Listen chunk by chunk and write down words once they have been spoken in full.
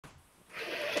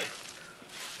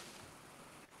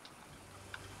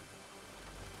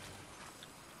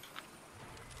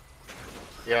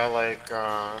Yeah, like,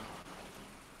 I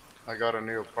got a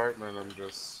new apartment. I'm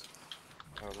just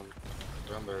haven't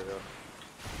been there yet.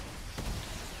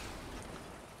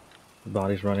 The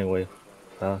body's running away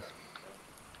fast.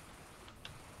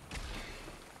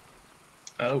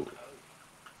 Oh.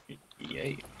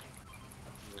 Yay.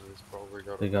 He's probably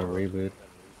got a They got a mod. reboot.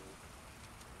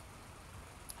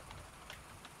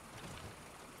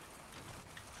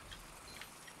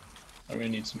 I'm gonna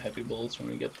need some heavy bullets when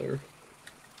we get there.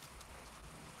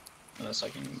 Unless I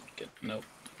can get. Nope.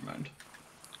 Never mind.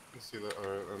 You see that?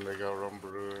 And they got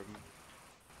Rumbaroo in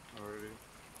already.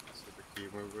 You see the key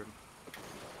moving.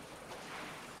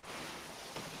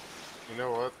 You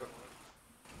know what?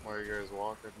 While you guys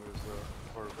walking, there's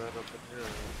a Corvette up in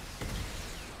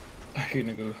here.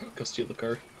 You're gonna go steal the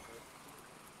car.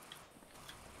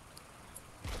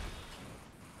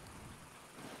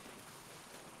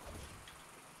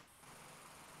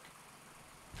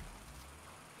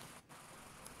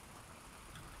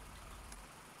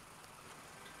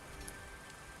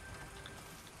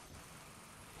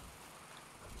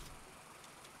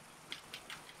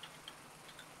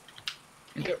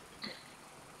 Okay.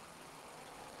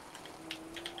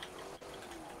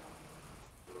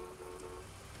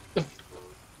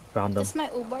 Found them. This is my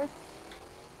Uber.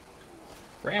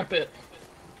 Ramp it.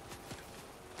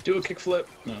 Do a kickflip.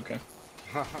 No, okay.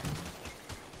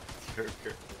 Okay.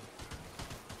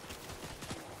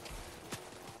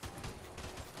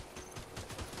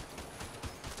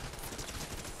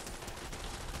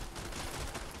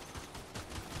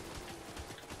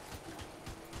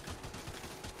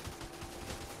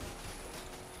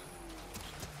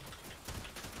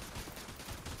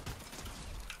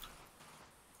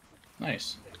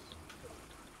 Nice.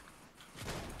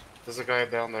 There's a guy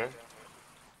down there.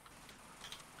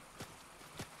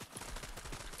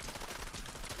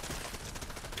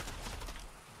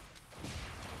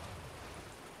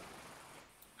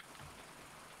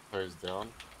 Oh, he's down.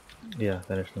 Yeah,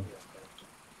 finished them.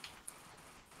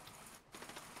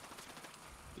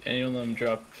 Any of them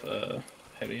drop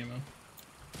heavy ammo?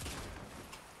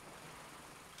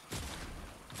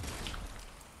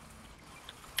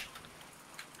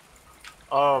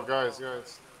 Oh, guys.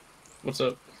 What's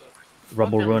up?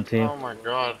 Rumble Fucking- run team. Oh my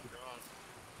god.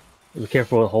 Be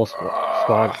careful with the whole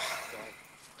squad.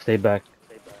 Stay back.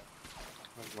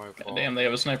 That's my fault. God damn, they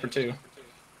have a sniper too.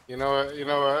 You know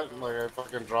what? Like, I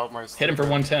fucking dropped my Hit him for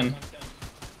stick. 110.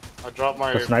 I dropped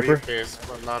my A sniper? briefcase,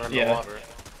 but not in the Yeah. water.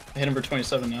 Hit him for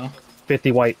 27 now.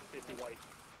 50 white.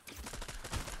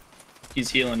 He's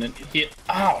healing it.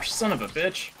 Ow, son of a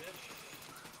bitch.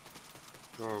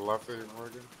 To the left of you,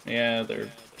 Morgan. Yeah, there are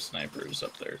snipers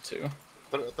up there too.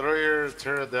 Throw your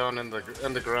turret down in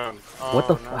the ground. Oh, What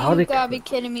the no. How You they- gotta be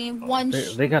kidding me.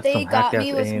 They got some got me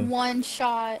hack-ass with aim. one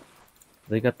shot.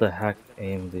 They got the hack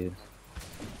aim, dude.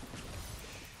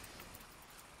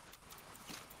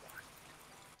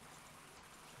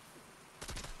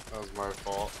 That was my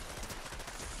fault.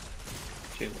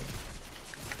 Caleb.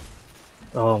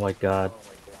 Oh my god.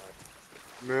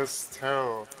 Missed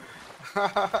hell.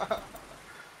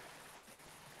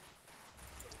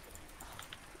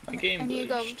 My game I need to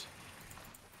go. glitched.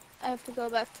 I have to go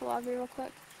back to lobby real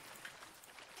quick.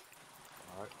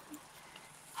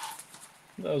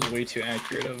 That was way too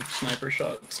accurate of sniper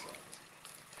shots.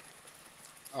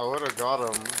 I would have got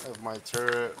him if my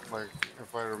turret, like,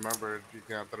 if I remembered, you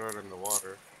can't throw it in the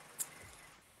water.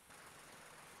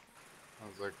 I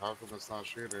was like, how come it's not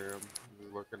shooting him?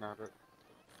 Just looking at it.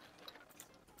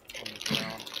 On the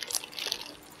ground.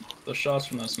 The shots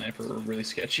from that sniper were really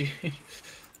sketchy.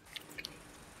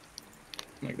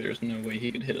 Like, there's no way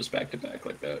he could hit us back to back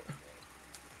like that.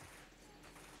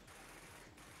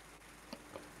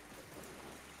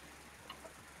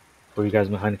 Were you guys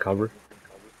behind cover?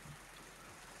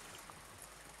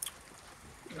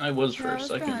 I was for Yeah, I a was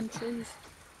second. behind trees.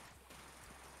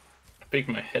 I picked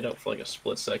my head up for like a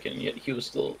split second, yet he was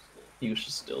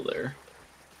just still there.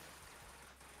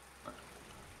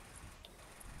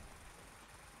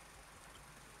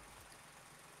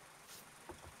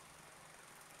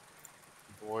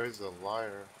 Boy's a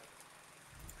liar.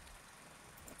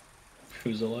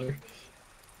 Who's a liar?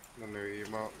 The new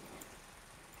emote.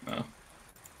 Oh.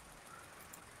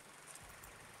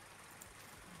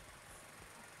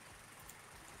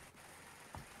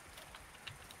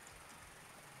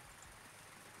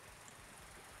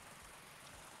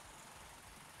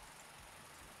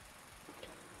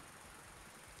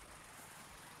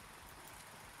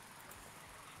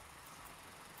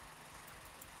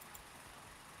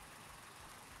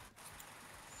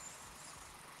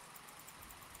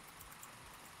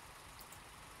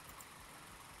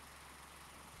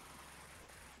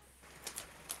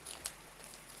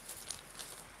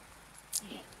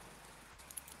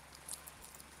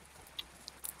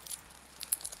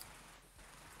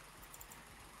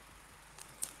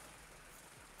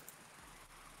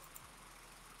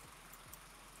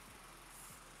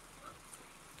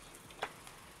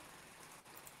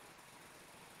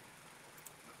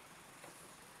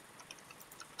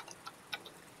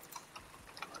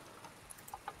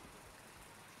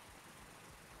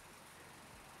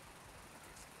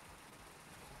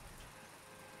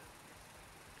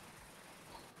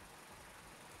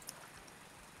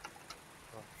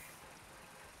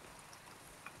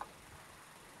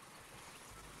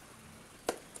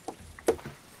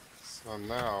 So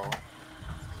now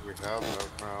we have no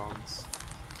crowns.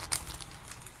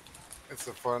 It's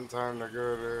a fun time to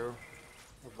go to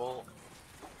the vault.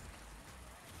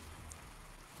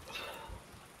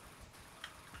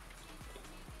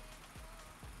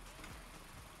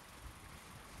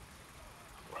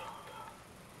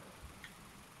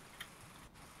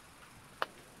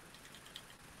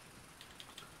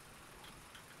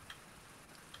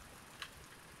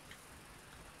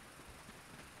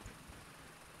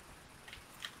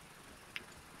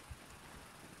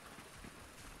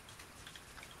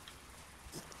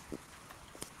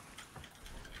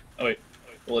 Oh wait,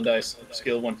 roll a dice.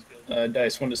 Scale of 1.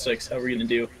 Dice 1 to 6. How are we gonna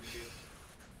do?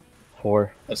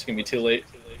 4. That's gonna be too late.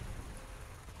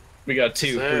 We got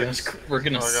 2. Six. We're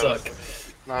gonna Oh, I got suck.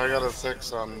 No, I got a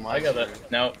 6 on my I got screen.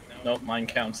 that. No, no, mine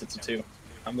counts. It's a 2.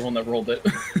 I'm the one that rolled it.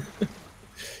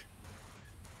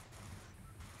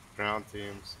 Ground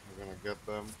teams. We're gonna get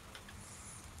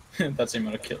them. That's the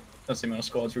amount of kill. That's the amount of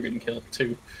squads we're getting killed.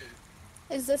 2.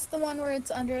 Is this the one where it's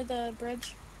under the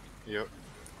bridge? Yep.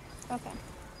 Okay.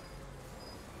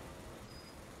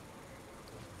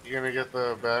 You gonna get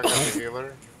the bag of the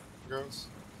healer, Ghost?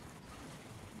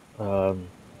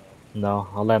 No,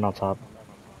 I'll land on top.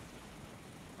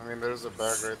 I mean, there's a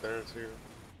bag right there too.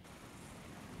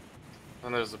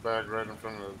 And there's a bag right in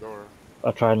front of the door.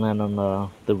 I'll try and land on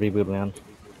the reboot land.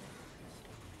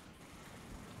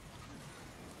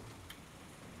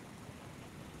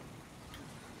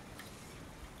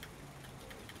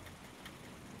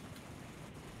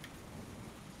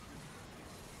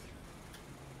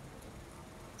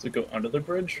 Does it go under the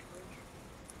bridge?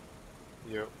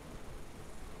 Yep.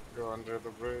 Go under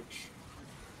the bridge.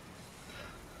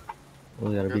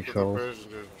 We gotta Get be to the trolls. bridge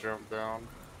and just jump down.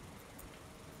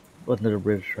 Under the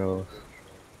bridge trolls.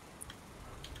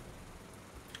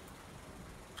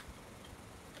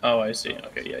 Oh, I see.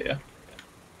 Okay, yeah.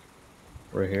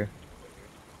 Right here.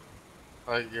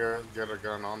 I get a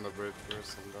gun on the bridge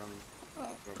first and then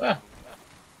Oh. jump Ah. down.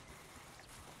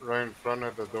 Right in front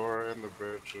of the door in the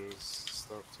bridge is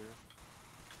stuff too.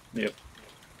 Yep.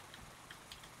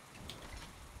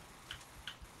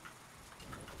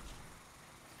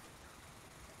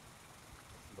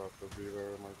 About to be there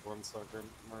in like 1 second.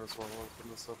 Might as well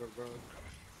open this other bag.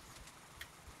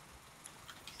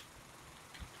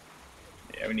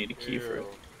 Yeah, we need a key for it. Ew.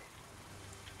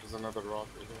 There's another rocket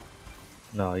here.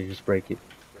 No, you just break it.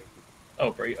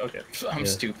 Oh, great. Okay. I'm Yeah.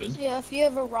 stupid. Yeah, if you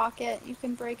have a rocket, you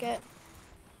can break it.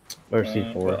 Or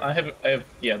C4. Well, I have.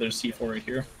 Yeah, there's C4 right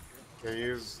here. Okay,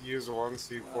 use one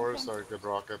C4 so I could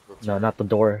rocket the No, not the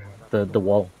door. The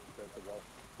wall.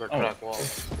 the Oh. crack wall.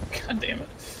 God damn it.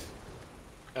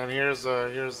 And here's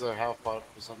a half pot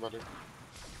for somebody.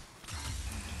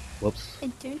 Whoops. I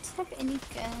don't have any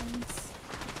guns.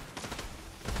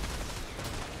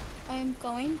 I'm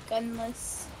going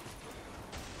gunless.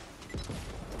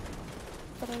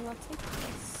 But I will take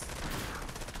this.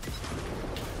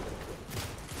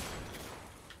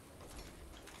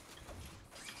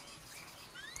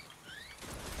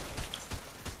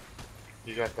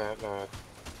 You got that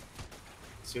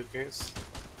suitcase?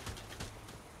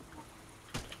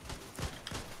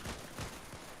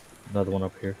 Another one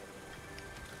up here.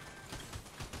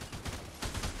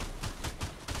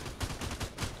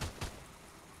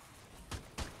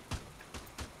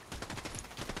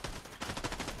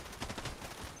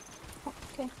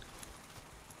 Okay.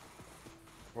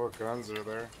 What guns are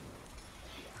there?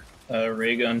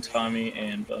 Ray gun, Tommy,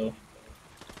 and bow.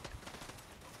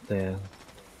 Yeah.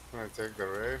 Can I take the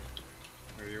ray?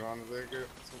 Or you want to take it,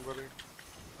 somebody?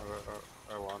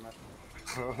 I want it.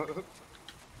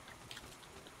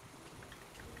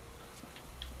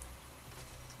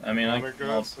 I mean, Want to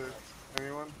go?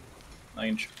 Anyone? I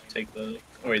can take the.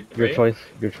 Oh, wait, the Your Ray? choice.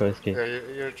 Your choice, kid.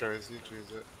 Yeah, your choice. You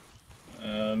choose it.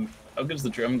 How good's the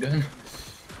drum gun?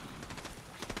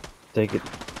 Take it.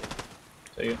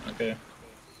 Take it. Okay.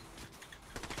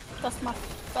 That's my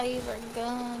favorite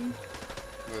gun.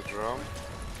 The drum.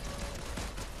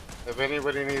 If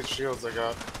anybody needs shields, I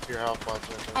got 2 half pots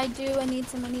right there. I do, I need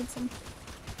some, I need some.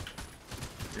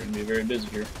 You're gonna be very busy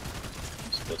here.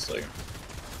 Split second.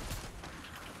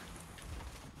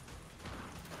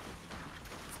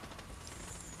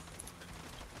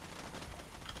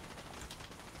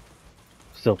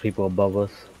 Still people above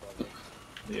us.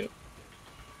 Yep.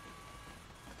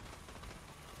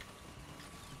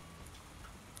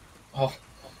 Oh.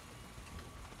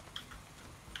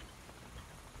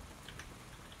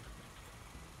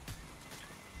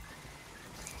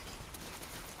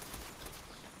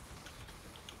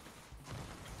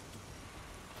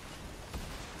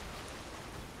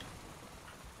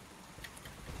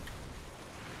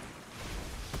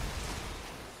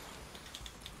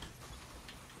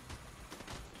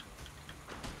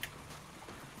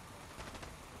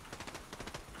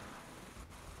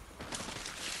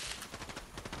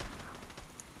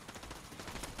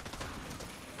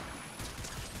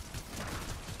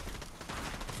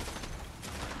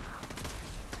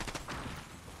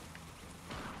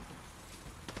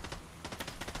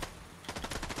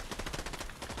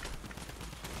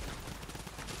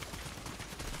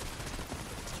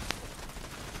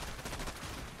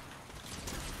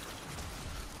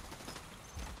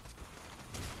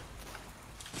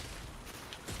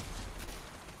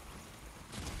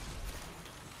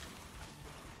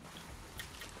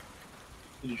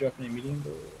 Did you drop any medium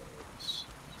boards?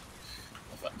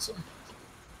 I'll find some.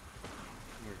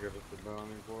 We're good at the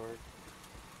bounty board.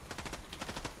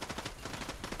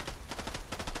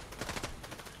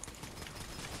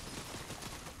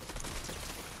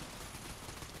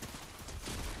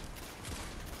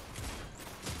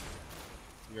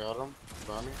 You got him,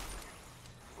 Bounty?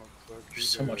 Looks like he There's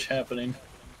so did. much happening.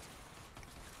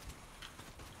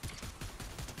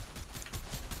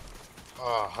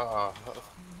 Ah,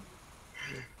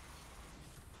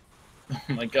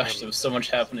 Oh my gosh, there was so much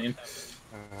happening.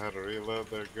 I had to reload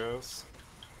their ghosts.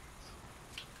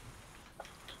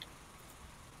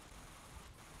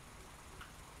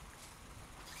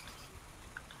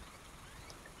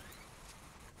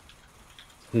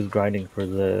 Who's grinding for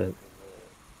the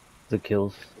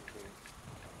kills?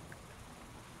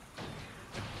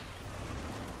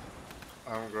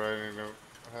 I'm grinding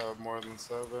to have more than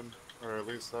 7, or at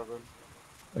least 7.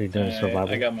 Are you doing a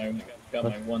survival? I got my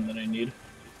one that I need.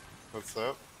 What's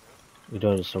up? You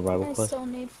doing a survival I quest? still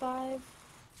need 5.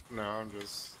 No, I'm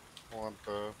just want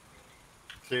the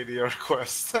KDR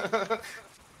quest.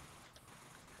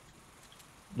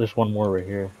 There's one more right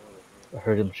here. I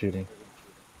heard him shooting.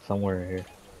 Somewhere right here.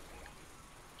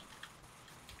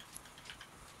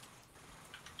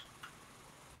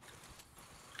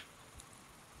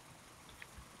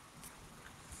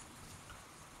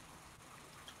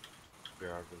 Yeah,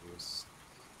 I'll give this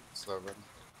 7.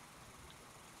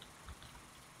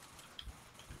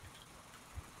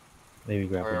 Maybe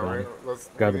grab the bounty. Let's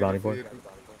Grab we the need bounty to board.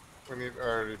 I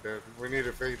already did. We need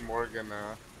to feed Morgan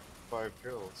 5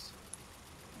 kills.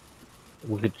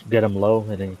 We could get him low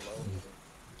and then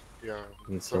Yeah,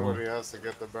 You kill somebody has to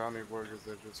get the bounty board because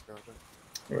they just got it.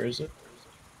 Where is it?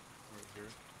 Right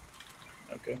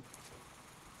here. Okay.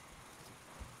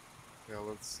 Yeah,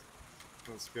 let's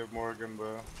give Morgan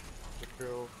the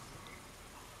kill.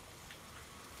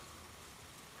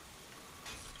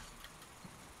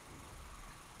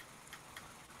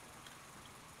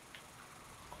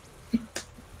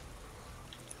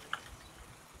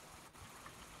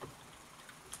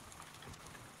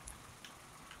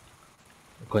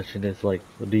 the question is like,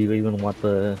 do you even want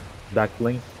the back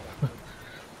bling?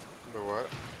 The what?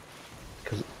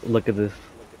 Cause look at this.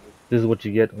 This is what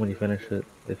you get when you finish it.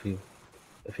 If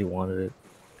you wanted it.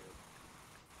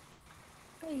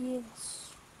 Oh,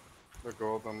 yes. The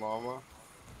golden llama?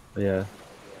 Yeah.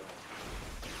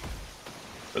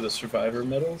 For the survivor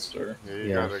medals, or? Yeah, you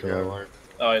Yeah, gotta get so- like.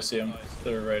 Oh, I see them.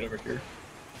 They're right over here.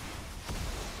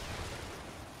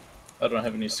 I don't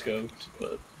have any scoped,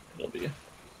 but it'll be.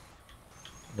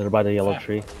 They're by the yellow Ah.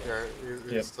 tree. Yeah,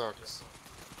 he Yep. sucks.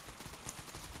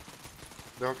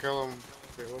 Don't kill him,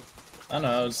 Caleb. I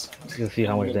know. I was. You can see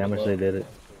how much damage they did it.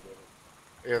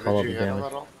 Yeah, did Follow you the hit him damage.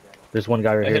 at all? There's one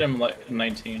guy right I here. hit him like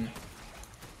 19.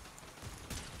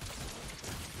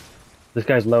 This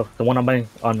guy's low. The one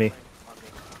on me.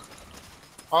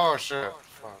 Oh shit!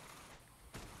 Fuck.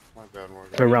 My bad,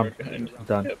 Morgan. Turn around. Behind.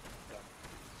 Done. Yep.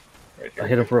 Right here. I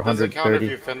hit him for Does it count if 130.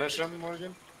 you finish him,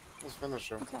 Morgan? Let's finish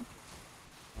him. Okay.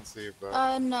 Let's see if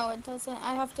that. No, it doesn't.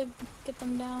 I have to get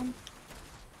them down.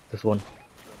 This one.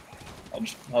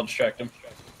 I'll distract him.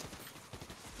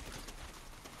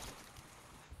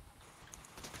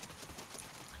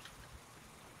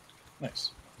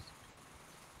 Nice.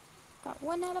 Got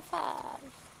 1 out of 5.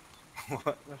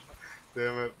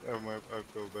 Damn it! I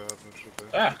feel bad. I should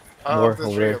have. Ah. Oh, More up this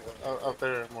over tree, there. up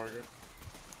there, Morgan.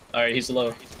 All right, he's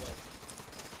low.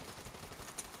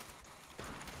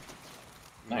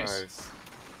 Nice. Nice.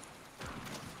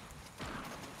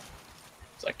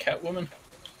 Is that Catwoman?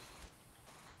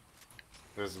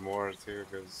 There's more too,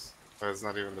 because that's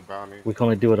not even the bounty. We can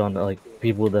only do it on like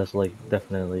people that's like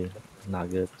definitely not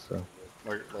good. So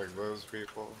Like those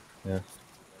people. yeah.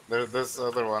 This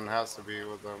other one has to be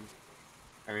with them,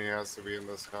 and he has to be in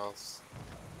this house.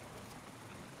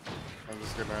 I'm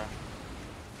just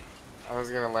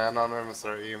gonna land on him and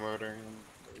start emoting. And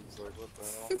he's like, what the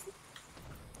hell?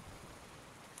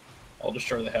 I'll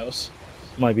destroy the house.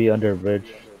 Might be under a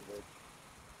bridge.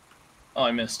 Oh,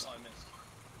 I missed. Where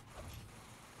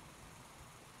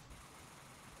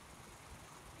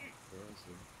is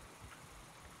he?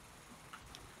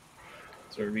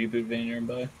 Is there a reboot van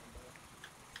nearby?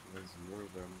 He's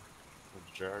moving with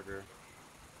Jagger.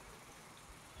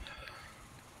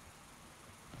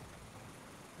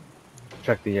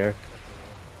 Check the air.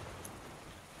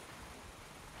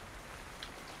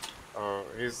 Oh,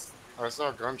 I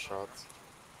saw gunshots.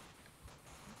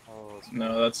 Oh, it's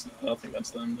No, that's. I don't think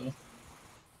that's them though.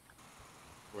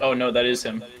 wait. Oh no, that is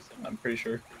him. I'm pretty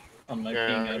sure. On my Yeah,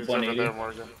 ping he's at over 180. there,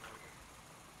 Morgan.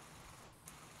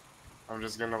 I'm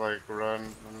just gonna like run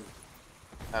and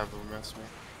Have him miss me.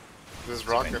 This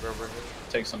fine. rocket over here.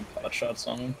 Take some pot shots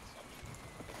on him.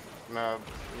 Nah,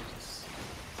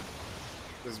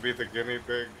 just be the guinea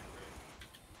pig.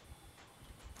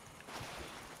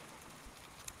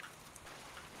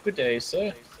 Good day,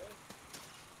 sir.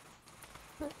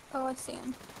 Oh, I see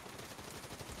him.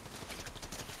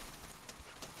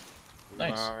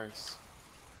 Nice. Nice.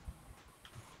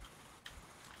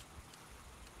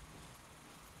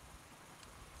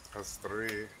 That's 3.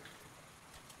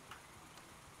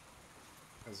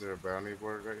 Is there a bounty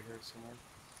board right here somewhere?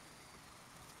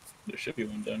 There should be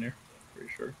one down here. Pretty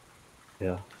sure.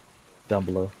 Yeah. Down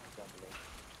below.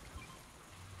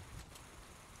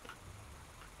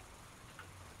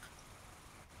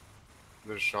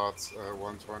 There's shots at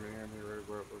 120 in here, right?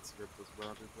 But let's get this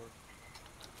bounty board.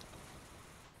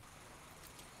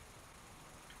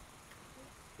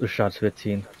 The shot's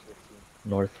 15.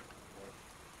 North.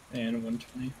 And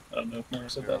 120. I don't know if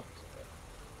Morris said Yeah. that.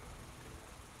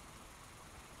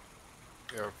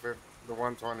 Yeah, the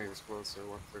 120 is closer,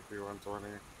 150, 120.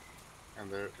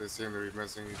 And they seem to be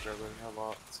missing each other a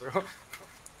lot, so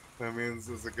that means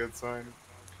it's a good sign.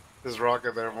 There's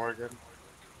rocket there, Morgan.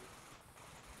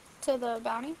 To the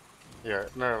bounty? Yeah,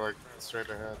 no, like straight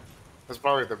ahead. It's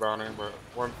probably the bounty, but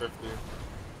 150.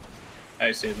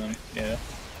 I see them. Yeah.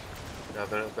 Yeah,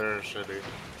 they're shitty.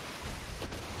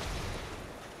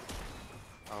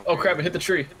 Oh crap! I hit the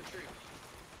tree.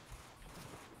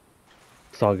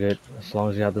 It's all good. As long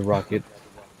as you have the rocket,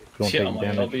 you won't Yeah, take I'll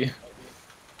damage.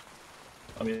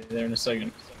 I'll be there in a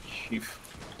second. Chief.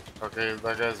 Okay,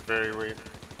 that guy's very weak,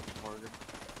 Morgan.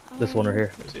 This one right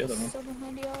here. Where's the other one? Still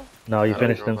behind you. No, you I don't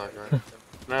finished go him. that guy.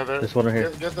 No, This one right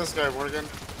here. Get this guy, Morgan.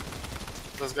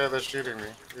 This guy that's shooting me.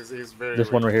 He's very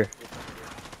This one weak. right here.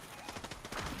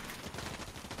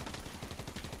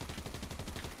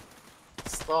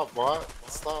 Stop, what?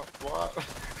 Stop,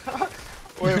 what?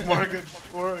 Wait, Morgan,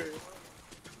 worry.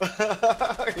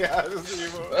 Yeah, this is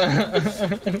evil.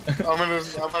 I'm gonna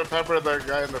pepper that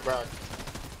guy in the back.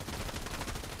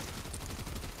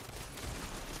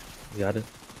 You got it?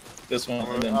 This one,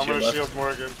 I'm and then gonna, to your left. shield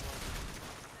Morgan.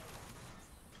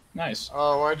 Nice.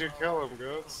 Oh, why'd you kill him,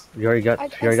 Goods? You already got. You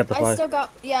already got the I 5. still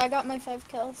got, yeah, I got my 5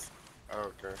 kills.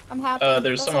 Okay. I'm happy.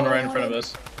 There's That's someone all I right in front of wanted.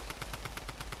 us.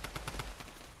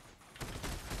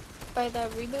 By the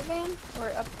reboot van? Or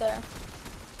up there?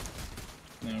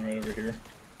 No, right over here.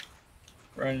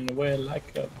 Running away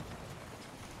like a...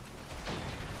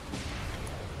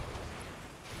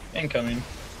 Incoming.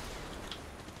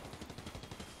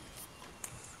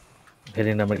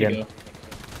 Hitting them There you again. go.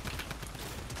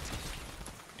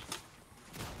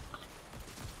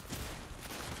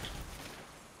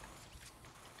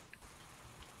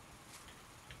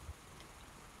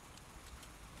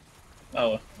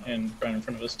 Oh, and right in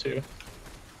front of us too.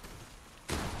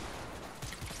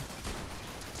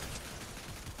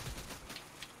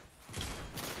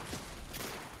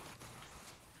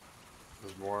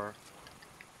 There's more.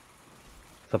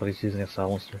 Somebody's using a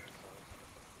silencer.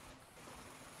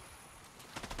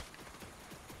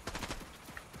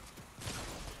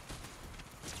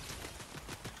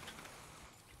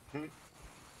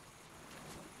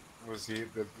 Did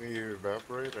he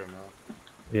evaporate or not?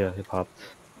 Yeah, he popped.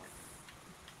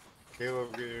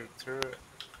 Caleb, get your turret.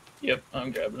 Yep,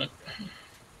 I'm grabbing it.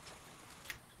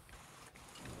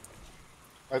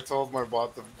 I told my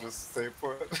bot to just stay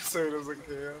put so he doesn't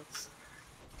chaos.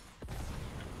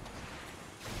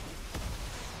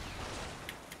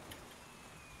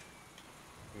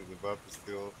 He's about to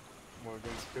steal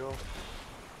Morgan's kill.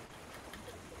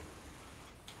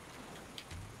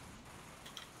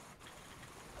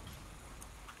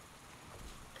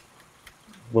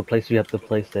 What place do you have to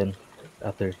place in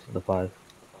after the 5?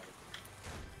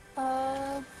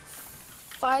 5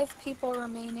 people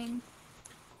remaining.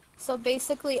 So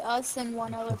basically us and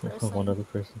one other person. One other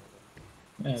person.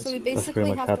 Yeah, So we it's That's pretty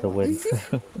basically much have to win.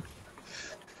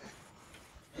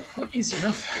 easy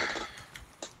enough.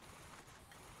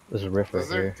 There's a rift right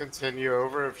Does it here. continue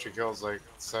over if she kills like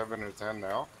 7 or 10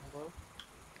 now?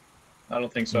 I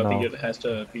don't think so. I think No. it has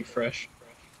to be fresh.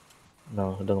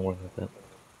 No, it doesn't work like that.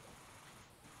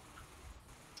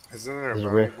 Isn't there a There's a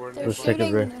bounty rift. board They're Let's nearby? take a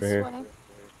shooting rift right this here. way.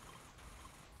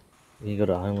 You go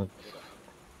to island.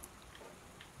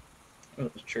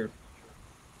 Oh, sure.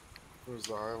 Where's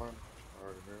the island? Oh,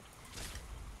 right here.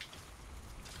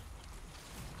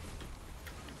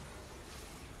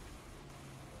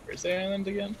 Where's the island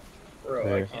again? Bro, I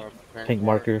There. can't. Pink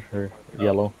marker or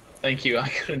yellow. Thank you. I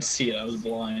couldn't see it. I was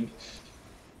blind.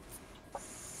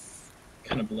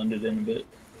 Kind of blended in a bit.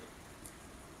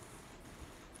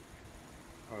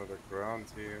 Oh, the ground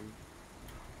team.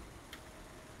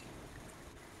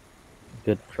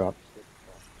 Good drop.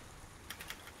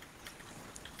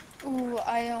 Ooh,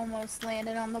 I almost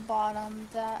landed on the bottom.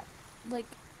 That, like,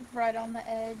 right on the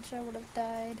edge. I would have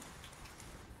died.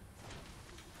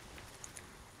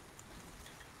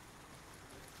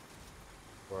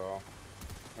 Well,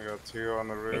 I got 2 on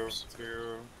the roof, Oops.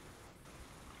 2.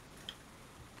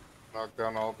 Knocked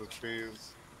down all the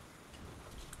trees.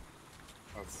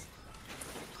 That's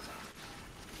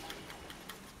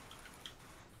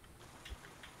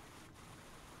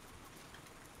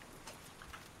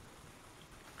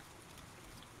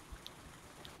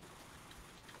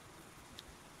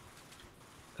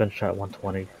Gunshot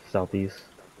 120 southeast.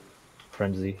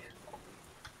 Frenzy.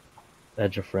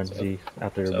 Edge of frenzy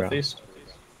after your brown. Southeast.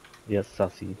 Yes,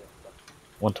 southeast.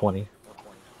 120.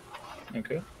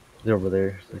 Okay. They're over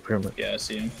there. The pyramid. Yeah, I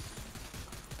see him.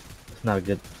 It's not a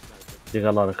good. They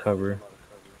got a lot of cover.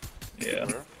 Yeah.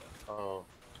 where? Oh,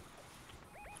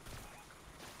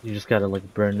 You just gotta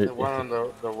like burn it. the one on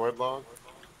the wood log.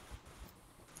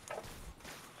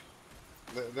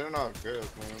 They're not good,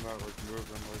 man. They're not like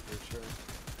moving like they should.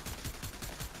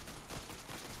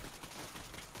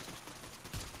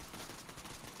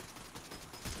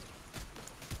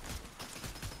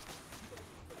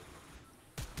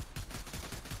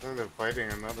 I think they're fighting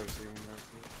another team.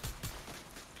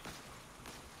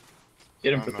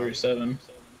 Get him Oh, for no. 37.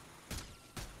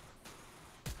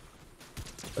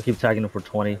 I keep tagging them for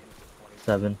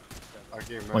 27, I keep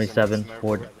missing 27, my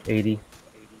for sniper. 80.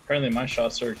 Apparently my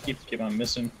shots are keep on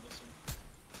missing.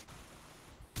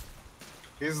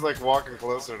 He's like walking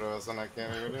closer to us, and I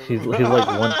can't even. He's like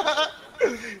one.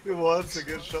 He wants a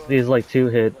good shot. He's like 2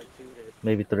 hit,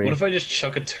 maybe 3. What if I just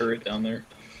chuck a turret down there?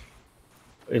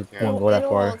 It Yeah. won't go that It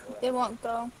far. won't- It won't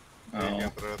go. You Oh,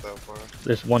 can't throw it that far.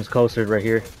 There's one's closer right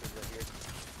here.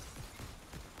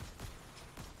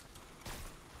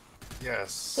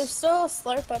 Yes. There's still a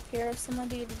slurp up here if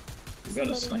somebody you got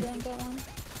a sniper. didn't get one.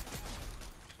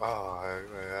 Oh, I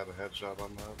had a headshot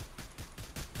on that.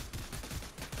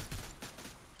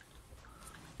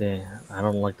 Dang, I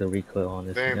don't like the recoil on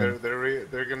this Dang, gun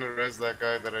they're gonna res that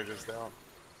guy that I just downed.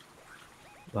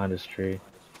 behind this tree.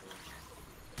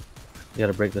 You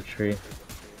gotta break the tree.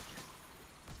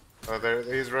 Oh,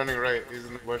 he's running right. He's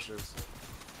in the bushes.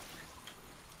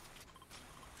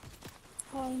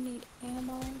 Oh, I need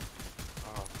ammo.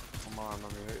 Oh, come on,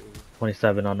 let me hit you.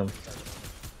 27 on him.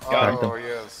 Got Oh, him.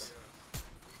 yes.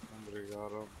 Somebody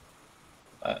got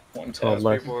him. One Oh, tap.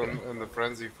 left. People in the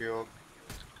frenzy field.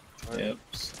 Yep.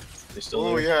 They still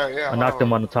Oh, there. yeah. I knocked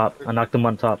him on the top. I knocked him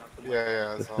on top.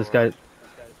 Yeah. I This, saw this that. guy.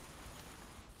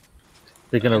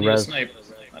 They're I gonna need a res. sniper.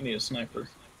 I need a sniper.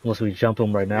 Unless we jump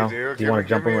him right now. You Do you want to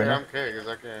jump him right now? MK, because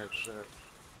I can't hit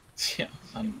shit. Yeah.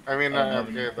 I'm I mean, Oh,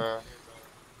 not no. MK,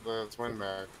 the twin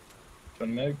mag.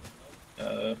 Twin Meg.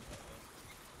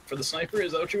 For the sniper,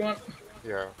 is that what you want?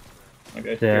 Yeah.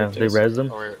 Okay. Yeah, here it they is. res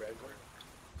him. Oh, wait.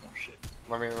 Oh shit.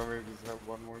 Let me just have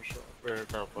one more shot. There,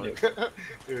 no, fuck. Yep.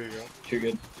 Here you go. You're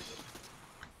good.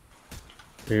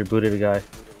 They rebooted a guy.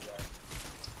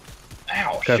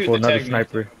 Ow! Shoot, Careful, they another tagged me.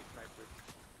 sniper.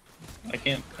 I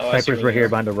can't. Oh, I see Sniper's where right they here are.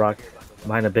 behind the rock.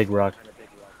 Behind a big rock.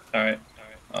 Alright.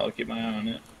 I'll keep my eye on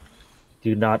it.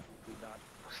 Do not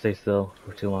stay still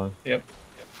for too long. Yep.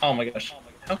 Oh my gosh.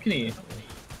 How can he?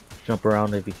 Jump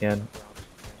around if you can.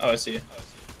 Oh, I see.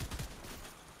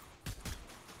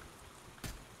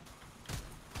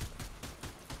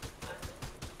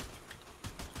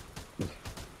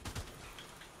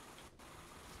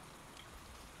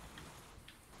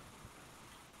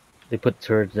 They put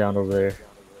turrets down over there.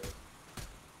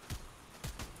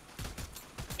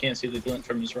 Can't see the glint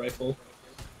from his rifle.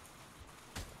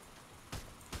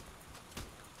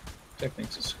 Tech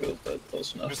thinks it's scope, but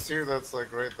close enough. There's 2 that's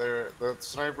like right there. The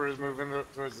sniper is moving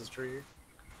towards this tree.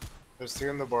 There's 2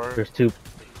 in the barn. There's two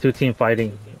team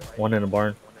fighting. One in a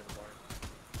barn.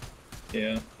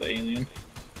 Yeah, the alien.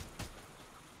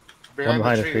 Behind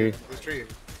behind the the tree. tree. The tree.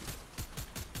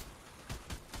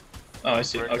 Oh, I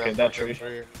see. Break Okay, that fucking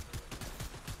tree.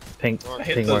 Pink Oh, I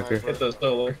hit pink the, marker. hit the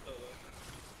solar.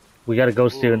 We gotta go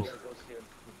soon. Ooh.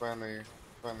 Finally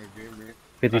beat me.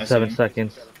 57 I see.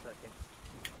 seconds.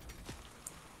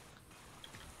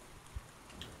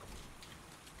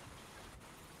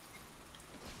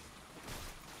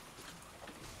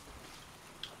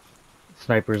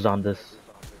 Snipers on this.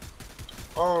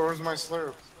 Oh, where's my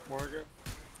slurp, Morgan?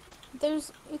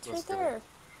 It's Let's right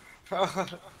go. there.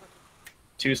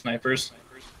 2 snipers.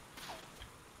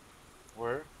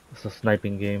 Where? It's a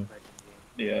sniping game.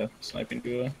 Yeah, sniping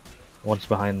duo. One's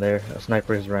behind there. A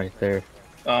sniper is right there.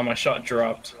 My shot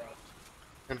dropped.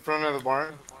 In front of the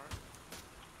barn?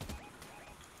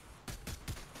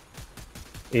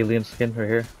 Alien skin right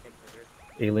here.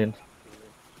 Alien.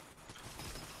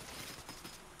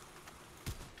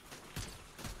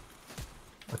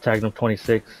 I tagged him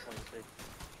 26.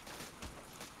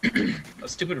 A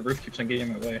stupid roof keeps on getting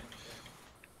in my way.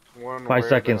 One 5 way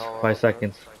seconds. the hell 5 out there.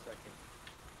 seconds.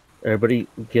 Everybody,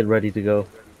 get ready to go.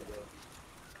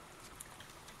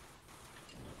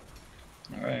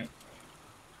 Alright.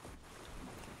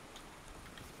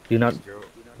 Do not Let's go.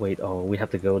 wait. Oh, we have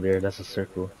to go there. That's a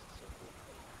circle.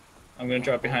 I'm gonna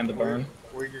drop behind the barn.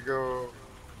 We could go.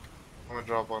 I'm gonna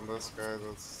drop on this guy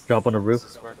that's Drop on the roof.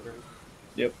 suspected.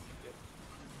 Yep,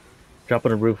 Drop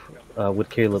on the roof with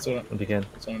Caleb That's what- if you can.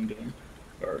 that's what I'm doing.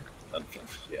 Or,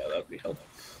 yeah, that'd be helpful.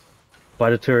 By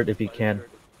the turret if you can.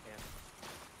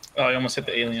 Oh, I almost hit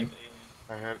the alien.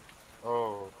 I had.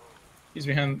 Oh, He's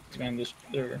behind this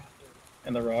there,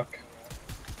 and the rock.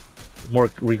 More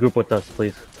regroup with us,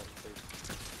 please.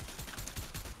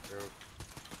 dude.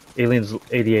 Aliens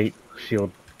 88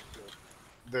 shield.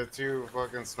 The two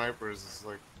fucking snipers is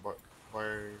like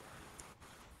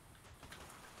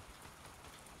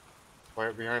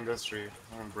by behind this tree.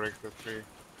 I'm gonna break the tree.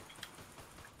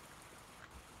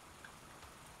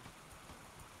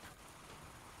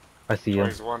 I see Oh, him.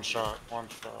 he's one shot. One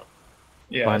shot.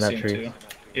 Yeah, Behind I that see tree. him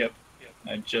too. Yep,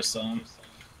 I just saw him.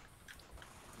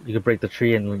 You can break the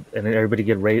tree and then everybody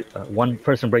get one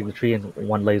person break the tree and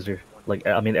one laser. Like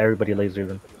I mean everybody laser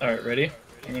them. Alright, ready?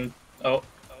 I'm gonna. Oh,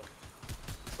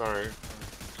 Sorry.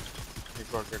 He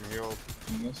fucking healed.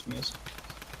 missed.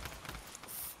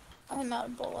 I'm out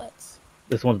of bullets.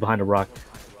 This one's behind a rock.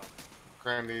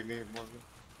 Candy, you need more.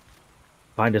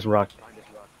 Behind this rock.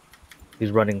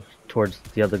 He's running towards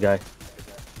the other guy.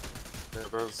 Yeah,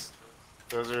 those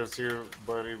are two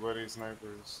buddy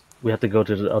snipers. We have to go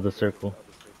to the other circle.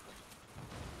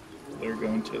 They're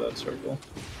going to that circle.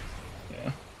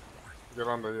 Yeah. Get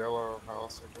on the yellow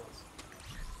house, I guess.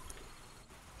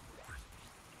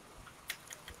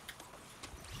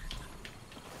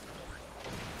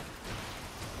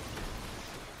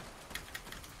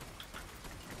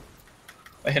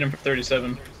 I hit him for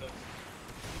 37.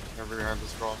 They're behind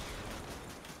this rock.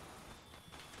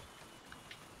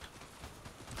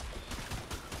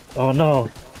 Oh no!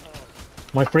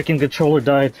 My freaking controller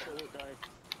died.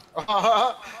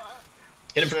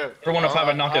 Hit him Shit. for 105.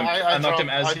 I knocked him. I knocked him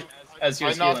dropped- as he I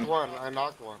was knocked healing. one. I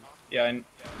knocked one. Yeah,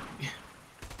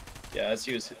 yeah, as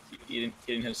he was eating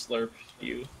his slurp.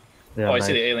 You. Yeah, Oh, I nice.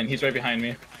 see the alien. He's right behind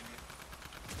me.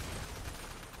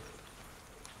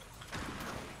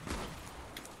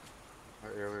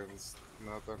 The alien's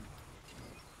nothing.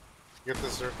 Get the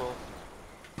circle.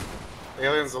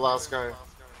 Alien's the last guy.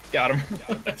 Got him.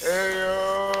 Hey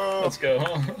yo! Let's go.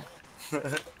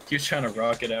 He was trying to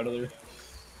rocket out of there.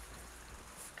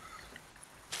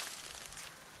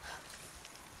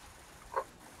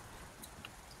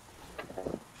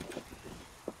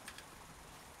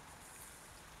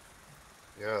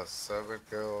 Yes, 7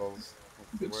 kills.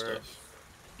 Good Where- stuff.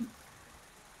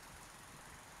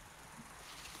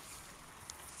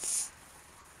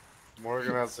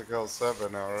 Morgan has to kill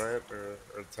 7 now, right?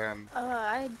 Or 10.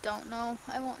 I don't know.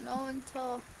 I won't know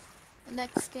until the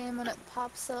next game when it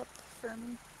pops up for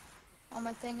me on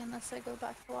my thing unless I go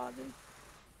back to lobby.